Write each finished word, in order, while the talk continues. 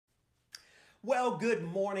Well, good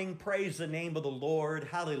morning. Praise the name of the Lord.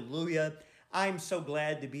 Hallelujah. I'm so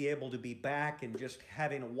glad to be able to be back and just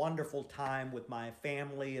having a wonderful time with my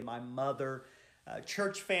family and my mother,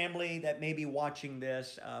 church family that may be watching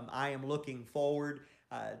this. I am looking forward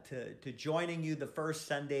to joining you the first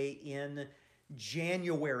Sunday in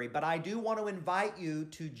January. But I do want to invite you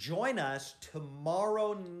to join us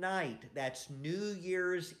tomorrow night. That's New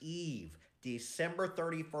Year's Eve, December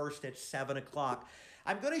 31st at 7 o'clock.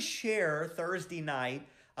 I'm going to share Thursday night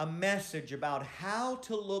a message about how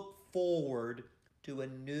to look forward to a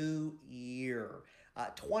new year.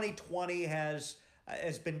 2020 has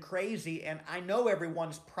been crazy, and I know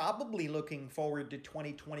everyone's probably looking forward to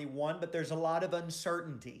 2021, but there's a lot of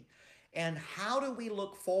uncertainty. And how do we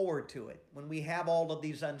look forward to it when we have all of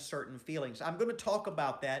these uncertain feelings? I'm going to talk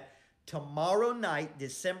about that tomorrow night,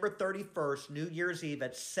 December 31st, New Year's Eve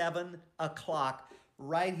at 7 o'clock,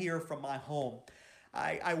 right here from my home.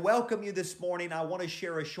 I welcome you this morning. I want to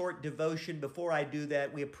share a short devotion. Before I do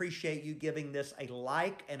that, we appreciate you giving this a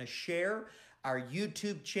like and a share. Our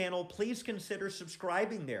YouTube channel, please consider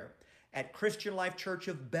subscribing there at Christian Life Church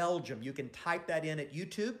of Belgium. You can type that in at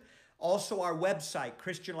YouTube. Also, our website,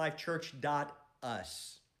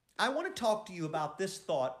 christianlifechurch.us. I want to talk to you about this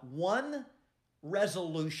thought, one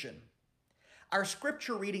resolution. Our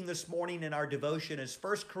scripture reading this morning in our devotion is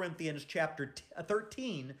 1 Corinthians chapter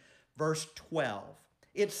 13, verse 12.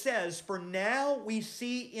 It says, "For now we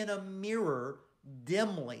see in a mirror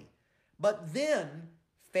dimly, but then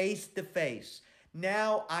face to face.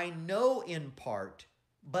 Now I know in part,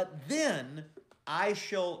 but then I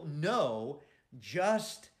shall know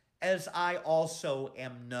just as I also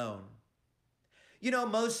am known." You know,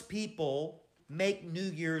 most people make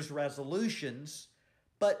New Year's resolutions,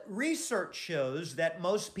 but research shows that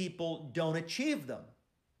most people don't achieve them.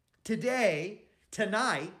 Today,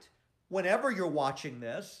 tonight, whenever you're watching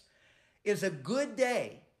this, is a good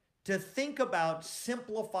day to think about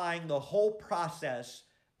simplifying the whole process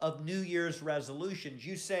of New Year's resolutions.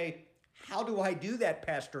 You say, "How do I do that,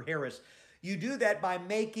 Pastor Harris?" You do that by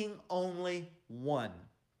making only one.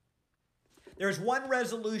 There's one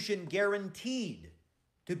resolution guaranteed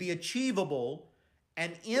to be achievable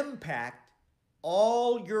and impact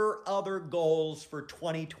all your other goals for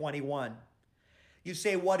 2021. You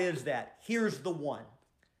say, "What is that?" Here's the one.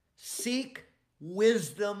 Seek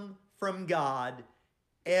wisdom from God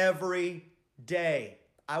every day.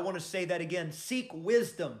 I want to say that again. Seek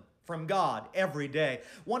wisdom from God every day.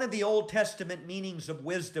 One of the Old Testament meanings of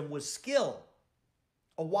wisdom was skill.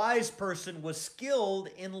 A wise person was skilled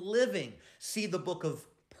in living. See the book of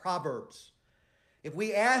Proverbs. If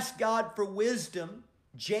we ask God for wisdom,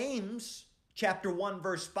 James chapter 1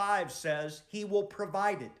 verse 5 says he will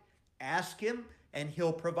provide it. Ask him and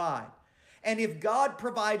he'll provide. And if God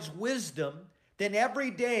provides wisdom, then every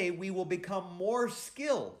day we will become more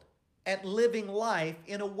skilled at living life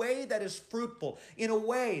in a way that is fruitful, in a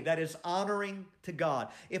way that is honoring to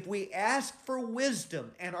God. If we ask for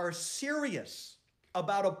wisdom and are serious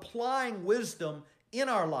about applying wisdom in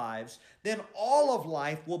our lives, then all of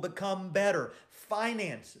life will become better.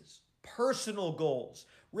 Finances, personal goals,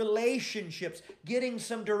 relationships, getting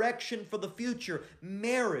some direction for the future,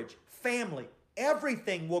 marriage, family,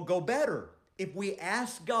 everything will go better if we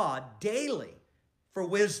ask God daily for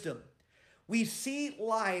wisdom. We see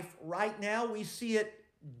life right now, we see it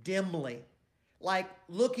dimly, like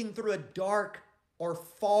looking through a dark or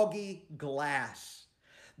foggy glass.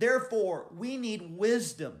 Therefore, we need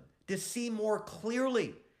wisdom to see more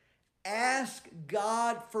clearly. Ask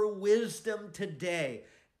God for wisdom today.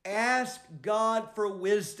 Ask God for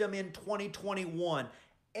wisdom in 2021,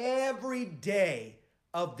 every day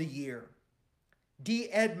of the year.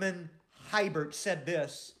 D. Edmund Hibert said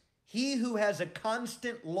this: "He who has a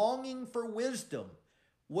constant longing for wisdom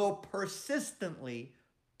will persistently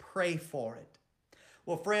pray for it."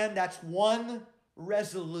 Well, friend, that's one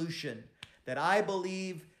resolution that I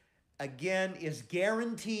believe, again, is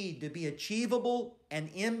guaranteed to be achievable and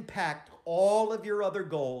impact all of your other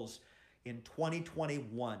goals in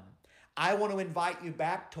 2021. I want to invite you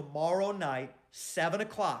back tomorrow night, 7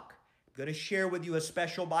 o'clock. I'm going to share with you a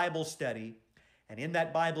special Bible study. And in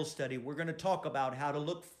that Bible study, we're going to talk about how to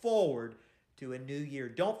look forward to a new year.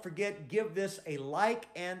 Don't forget, give this a like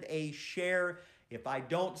and a share. If I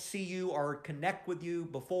don't see you or connect with you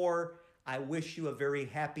before, I wish you a very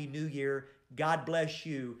happy new year. God bless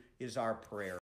you is our prayer.